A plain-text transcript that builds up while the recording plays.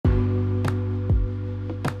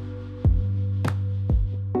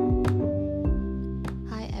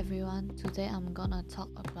today I'm gonna talk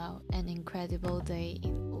about an incredible day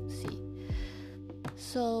in UPSI.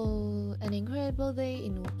 So, an incredible day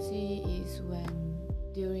in UPSI is when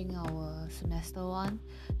during our semester 1,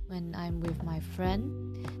 when I'm with my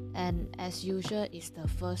friend, and as usual it's the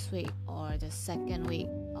first week or the second week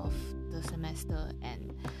of the semester,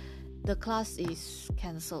 and the class is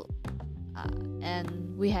cancelled.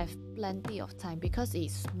 And we have plenty of time because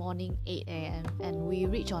it's morning 8 a.m. and we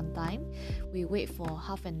reach on time. We wait for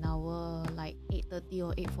half an hour, like 8:30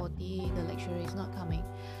 or 8:40, the lecturer is not coming.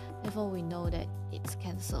 Therefore we know that it's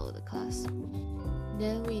cancelled, the class.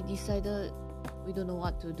 Then we decided we don't know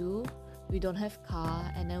what to do. We don't have car,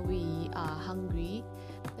 and then we are hungry.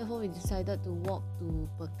 Therefore we decided to walk to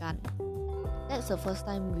Pekan. That's the first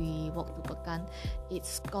time we walk to Pekan.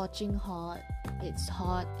 It's scorching hot, it's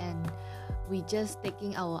hot, and we just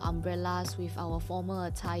taking our umbrellas with our formal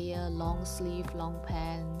attire, long sleeve, long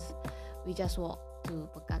pants. We just walk to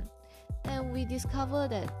Pekan. And we discover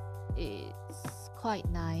that it's quite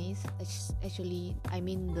nice. Actually, I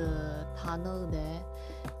mean the tunnel there,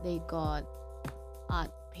 they got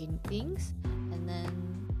art paintings, and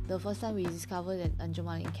then the first time we discovered that Tanjung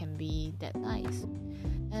Malim can be that nice.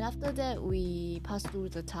 And after that we passed through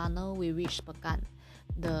the tunnel, we reached Pekan,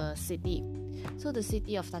 the city. So the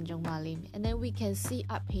city of Tanjung Malim, and then we can see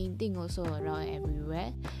art painting also around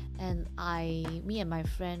everywhere. And me and my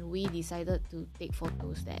friend, we decided to take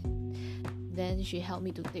photos there. Then she helped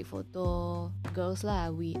me to take photo, girls lah,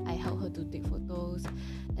 I helped her to take photos.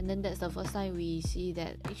 And then that's the first time we see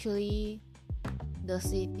that actually the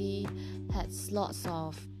city has lots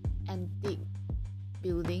of antique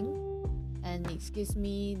building, and it gives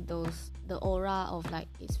me the aura of like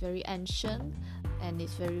it's very ancient and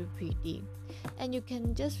it's very pretty. And you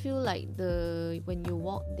can just feel like when you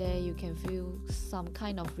walk there, you can feel some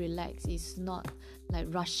kind of relax. It's not like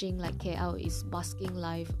rushing like KL is basking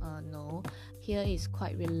life. No, here is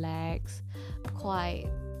quite relaxed, quite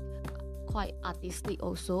artistic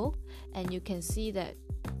also. And you can see that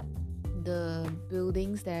the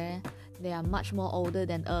buildings there, they are much more older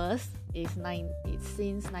than us. It's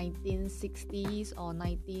since 1960s or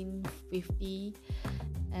 1950,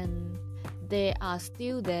 and they are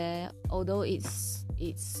still there, although it's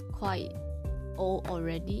quite old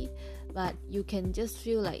already, but you can just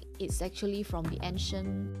feel like it's actually from the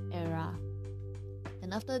ancient era.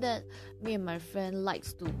 And after that, me and my friend like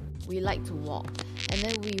to walk, and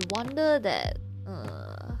then we wonder that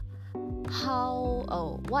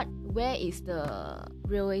where is the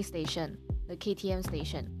railway station, the KTM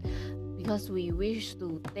station, because we wish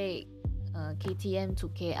to take KTM to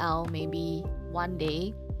KL maybe one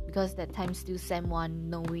day, because that time still SEM 1.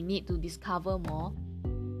 No, we need to discover more.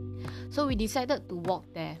 So we decided to walk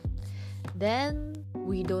there. Then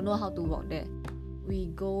we don't know how to walk there. We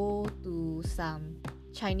go to some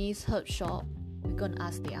Chinese herb shop. We're gonna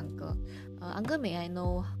ask the uncle, uncle, may I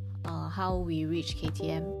know how we reach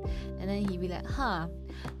KTM? And then he be like,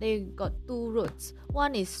 they got two routes.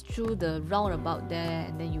 One is through the roundabout there,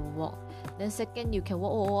 and then you walk. Then second, you can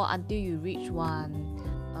walk until you reach one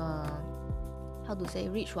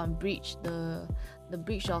reach one bridge, the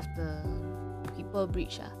bridge of the people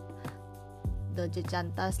bridge, the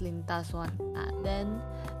Jejantas Lintas one. Then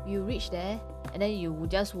you reach there, and then you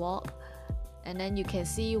just walk, and then you can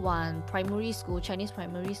see one primary school, Chinese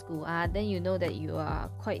primary school. Then you know that you are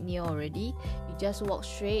quite near already. You just walk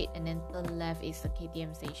straight, and then turn left is the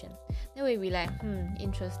KTM station. Then we be like,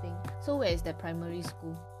 interesting. So where is the primary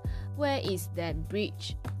school? Where is that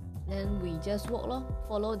bridge? Then we just walk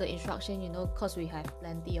follow the instruction, cause we have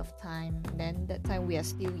plenty of time. Then that time we are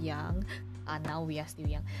still young. Now we are still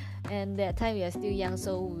young, and that time we are still young,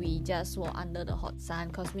 so we just walk under the hot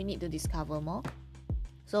sun cause we need to discover more.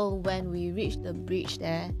 So when we reach the bridge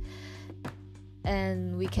there,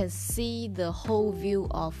 and we can see the whole view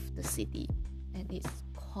of the city, and it's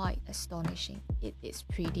quite astonishing. It is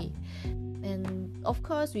pretty, and of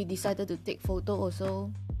course we decided to take photo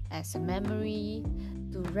also as a memory,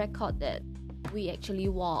 to record that we actually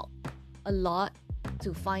walk a lot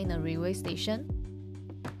to find a railway station.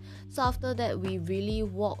 So after that, we really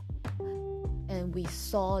walked, and we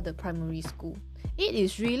saw the primary school. It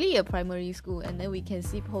is really a primary school, and then we can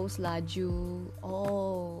see Post Laju.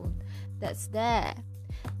 Oh, that's there.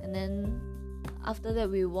 And then after that,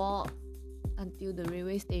 we walk until the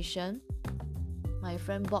railway station. My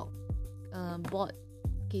friend bought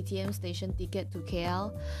KTM station ticket to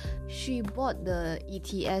KL. She bought the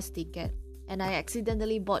ETS ticket, and I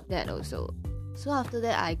accidentally bought that also. So after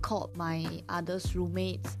that, I called my other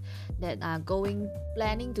roommates that are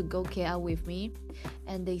planning to go KL with me,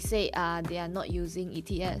 and they say they are not using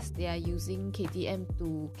ETS, they are using KTM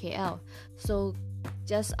to KL. So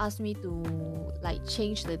just asked me to like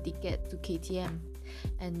change the ticket to KTM.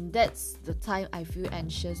 And that's the time I feel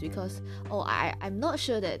anxious because I'm not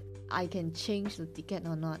sure that I can change the ticket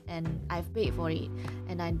or not, and I've paid for it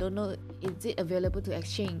and I don't know is it available to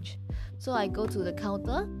exchange. So I go to the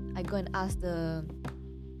counter, I go and ask the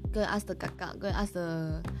kakak, go and ask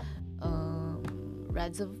the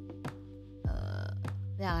reserve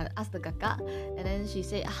ask the kakak, and then she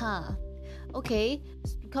said, okay,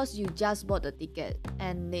 because you just bought the ticket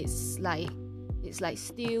and it's like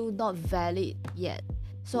still not valid yet,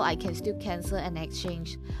 so I can still cancel and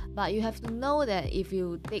exchange. But you have to know that if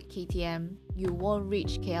you take KTM, you won't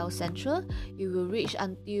reach KL Central. You will reach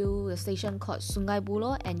until the station called Sungai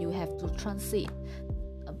Buloh, and you have to transit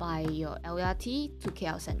by your LRT to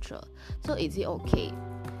KL Central. So is it okay?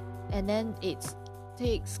 And then it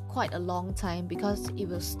takes quite a long time because it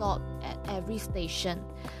will stop at every station.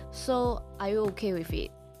 So are you okay with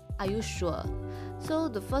it? Are you sure? So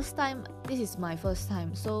this is my first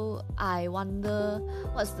time, so I wonder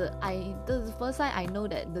the first time I know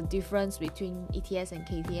that the difference between ETS and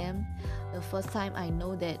KTM. The first time I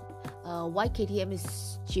know that why KTM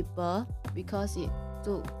is cheaper, because it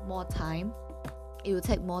will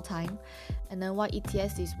take more time, and then why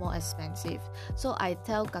ETS is more expensive. So I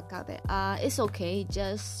tell kakak that it's okay,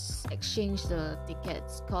 just exchange the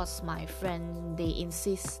tickets, cause my friend, they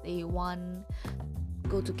insist they want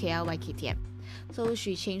go to KL by KTM. So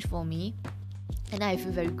she changed for me, and I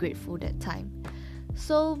feel very grateful that time.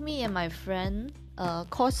 So me and my friend,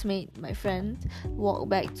 my friend, walked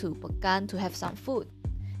back to Pekan to have some food.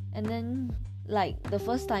 And then, like the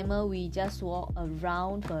first timer, we just walk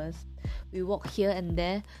around first. We walk here and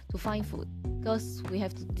there to find food, because we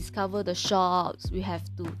have to discover the shops, we have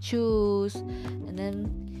to choose, and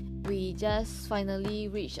then we just finally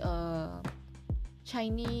reach a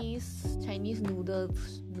Chinese noodle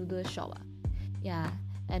shop.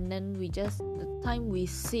 And then the time we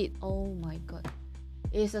sit, oh my god,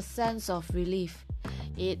 it's a sense of relief.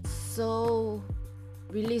 It's so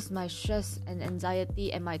release my stress and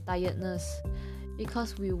anxiety and my tiredness,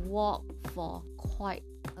 because we walk for quite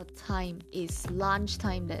a time. It's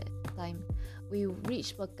lunchtime that time. We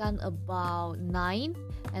reached Pekan about 9,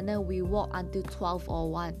 and then we walk until 12 or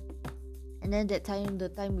 1. And then the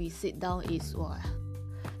time we sit down is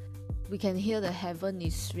we can hear the heaven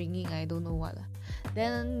is ringing, I don't know what.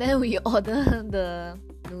 Then we order the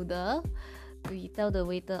noodle. We tell the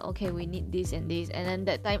waiter, okay, we need this and this. And then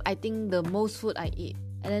that time, I think the most food I eat,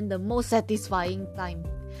 and then the most satisfying time,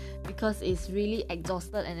 because it's really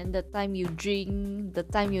exhausted. And then the time you drink, the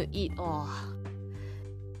time you eat,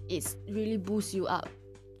 it's really boosts you up.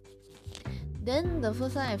 Then the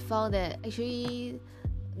first time I found that actually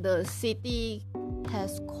the city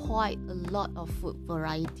has quite a lot of food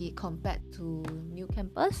variety compared to new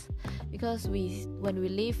campus, because when we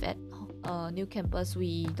live at new campus,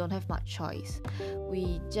 we don't have much choice.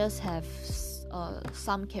 We just have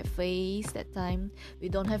some cafes that time. We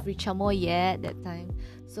don't have Richamo yet that time,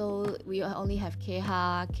 so we only have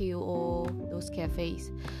KH, KUO, those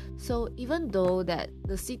cafes. So even though that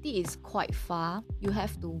the city is quite far, you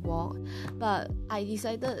have to walk, but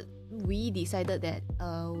we decided that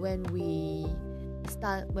when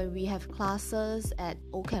we have classes at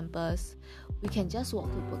old campus, we can just walk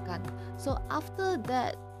to Pekan. So after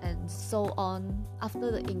that and so on,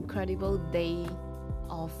 after the incredible day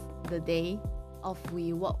of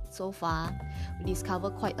we walked so far, we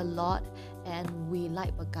discovered quite a lot, and we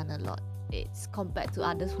like Pekan a lot. It's compared to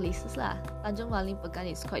other places lah. Tanjung Maling Pekan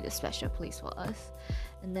is quite a special place for us.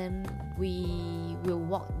 And then we will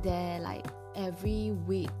walk there like every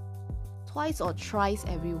week, twice or thrice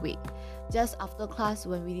every week. Just after class,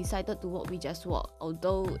 when we decided to walk, we just walk.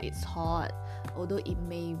 Although it's hot, although it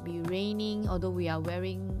may be raining, although we are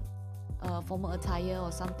wearing formal attire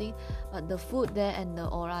or something, but the food there and the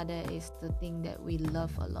aura there is the thing that we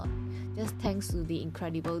love a lot. Just thanks to the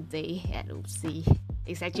incredible day at UPSI.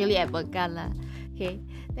 It's actually at Pekan lah. Okay,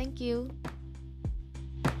 thank you.